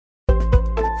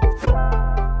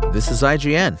This is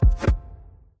IGN.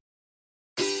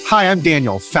 Hi, I'm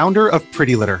Daniel, founder of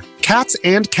Pretty Litter. Cats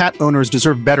and cat owners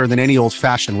deserve better than any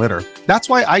old-fashioned litter. That's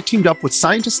why I teamed up with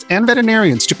scientists and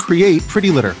veterinarians to create Pretty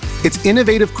Litter. Its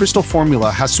innovative crystal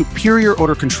formula has superior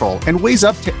odor control and weighs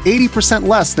up to 80%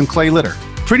 less than clay litter.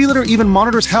 Pretty Litter even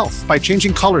monitors health by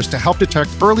changing colors to help detect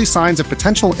early signs of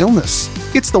potential illness.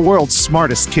 It's the world's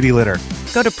smartest kitty litter.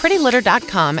 Go to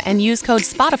prettylitter.com and use code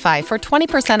SPOTIFY for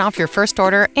 20% off your first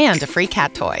order and a free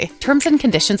cat toy. Terms and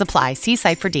conditions apply. See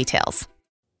site for details.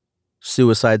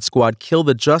 Suicide Squad Kill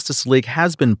the Justice League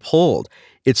has been pulled.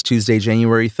 It's Tuesday,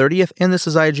 January 30th, and this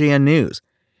is IGN News.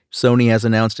 Sony has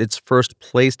announced its first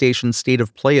PlayStation State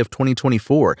of Play of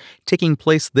 2024, taking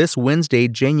place this Wednesday,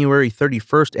 January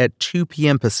 31st at 2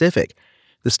 p.m. Pacific.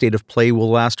 The State of Play will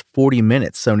last 40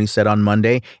 minutes, Sony said on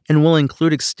Monday, and will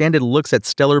include extended looks at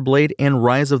Stellar Blade and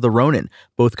Rise of the Ronin,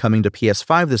 both coming to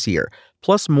PS5 this year,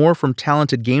 plus more from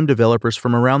talented game developers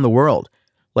from around the world.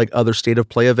 Like other State of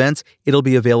Play events, it'll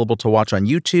be available to watch on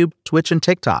YouTube, Twitch, and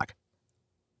TikTok.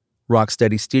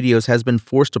 Rocksteady Studios has been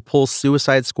forced to pull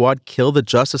Suicide Squad Kill the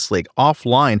Justice League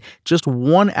offline just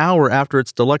 1 hour after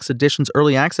its Deluxe Edition's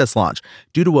early access launch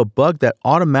due to a bug that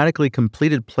automatically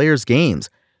completed players' games.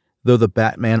 Though the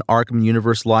Batman Arkham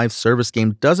Universe live service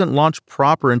game doesn't launch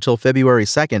proper until February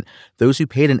 2nd, those who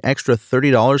paid an extra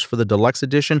 $30 for the Deluxe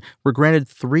Edition were granted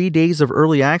 3 days of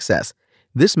early access.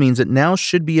 This means it now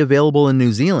should be available in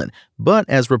New Zealand, but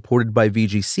as reported by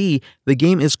VGC, the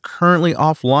game is currently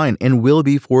offline and will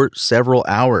be for several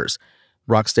hours.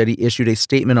 Rocksteady issued a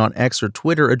statement on X or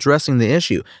Twitter addressing the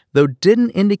issue, though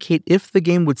didn't indicate if the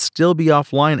game would still be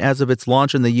offline as of its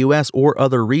launch in the US or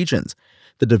other regions.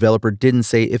 The developer didn't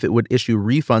say if it would issue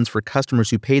refunds for customers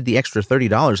who paid the extra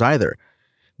 $30 either.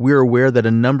 We're aware that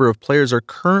a number of players are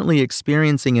currently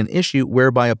experiencing an issue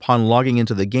whereby upon logging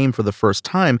into the game for the first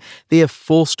time, they have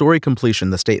full story completion,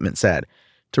 the statement said.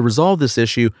 To resolve this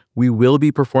issue, we will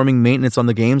be performing maintenance on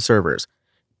the game servers.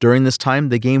 During this time,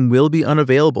 the game will be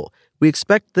unavailable. We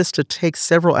expect this to take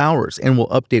several hours and will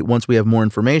update once we have more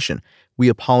information. We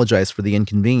apologize for the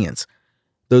inconvenience.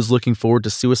 Those looking forward to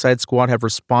Suicide Squad have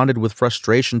responded with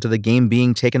frustration to the game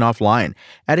being taken offline,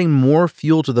 adding more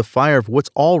fuel to the fire of what's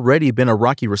already been a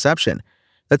rocky reception.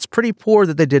 That's pretty poor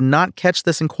that they did not catch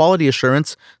this in quality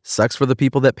assurance. Sucks for the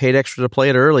people that paid extra to play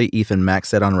it early, Ethan Mack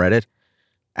said on Reddit.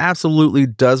 Absolutely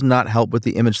does not help with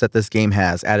the image that this game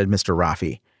has, added Mr.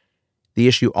 Rafi. The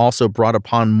issue also brought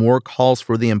upon more calls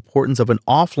for the importance of an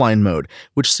offline mode,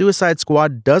 which Suicide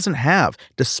Squad doesn't have,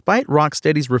 despite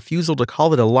Rocksteady's refusal to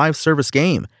call it a live service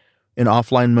game. An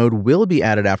offline mode will be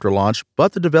added after launch,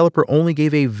 but the developer only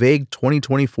gave a vague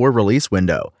 2024 release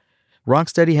window.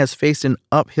 Rocksteady has faced an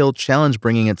uphill challenge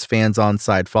bringing its fans on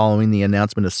side following the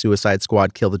announcement of Suicide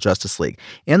Squad Kill the Justice League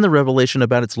and the revelation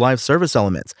about its live service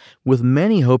elements, with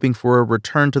many hoping for a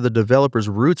return to the developer's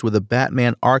roots with a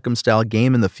Batman Arkham-style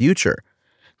game in the future.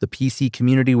 The PC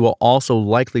community will also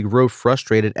likely grow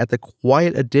frustrated at the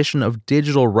quiet addition of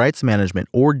digital rights management,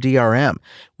 or DRM,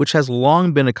 which has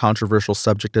long been a controversial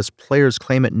subject as players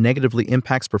claim it negatively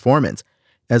impacts performance.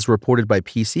 As reported by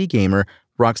PC Gamer,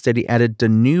 Rocksteady added de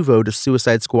novo to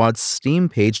Suicide Squad's Steam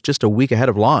page just a week ahead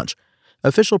of launch.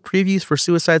 Official previews for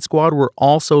Suicide Squad were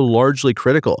also largely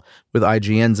critical, with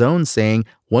IGN's own saying,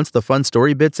 once the fun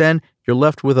story bits end, you're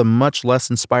left with a much less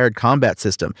inspired combat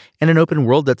system and an open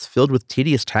world that's filled with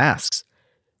tedious tasks.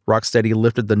 Rocksteady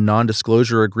lifted the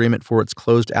non-disclosure agreement for its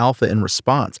closed alpha in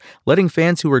response, letting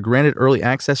fans who were granted early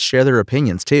access share their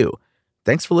opinions too.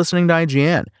 Thanks for listening to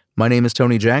IGN. My name is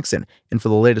Tony Jackson, and for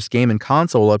the latest game and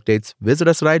console updates, visit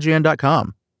us at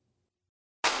IGN.com.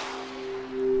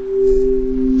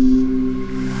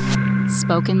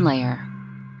 Spoken Layer.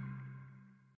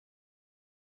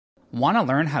 Want to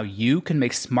learn how you can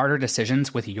make smarter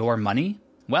decisions with your money?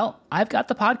 Well, I've got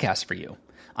the podcast for you.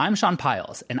 I'm Sean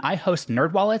Piles, and I host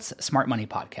NerdWallet's Smart Money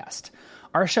Podcast.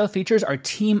 Our show features our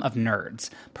team of nerds,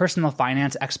 personal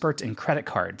finance experts in credit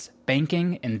cards,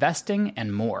 banking, investing,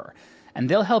 and more. And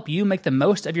they'll help you make the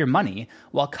most of your money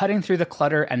while cutting through the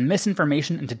clutter and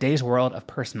misinformation in today's world of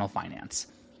personal finance.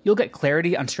 You'll get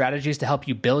clarity on strategies to help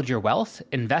you build your wealth,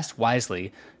 invest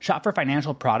wisely, shop for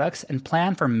financial products, and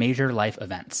plan for major life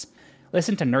events.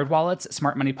 Listen to NerdWallet's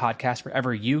Smart Money Podcast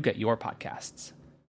wherever you get your podcasts.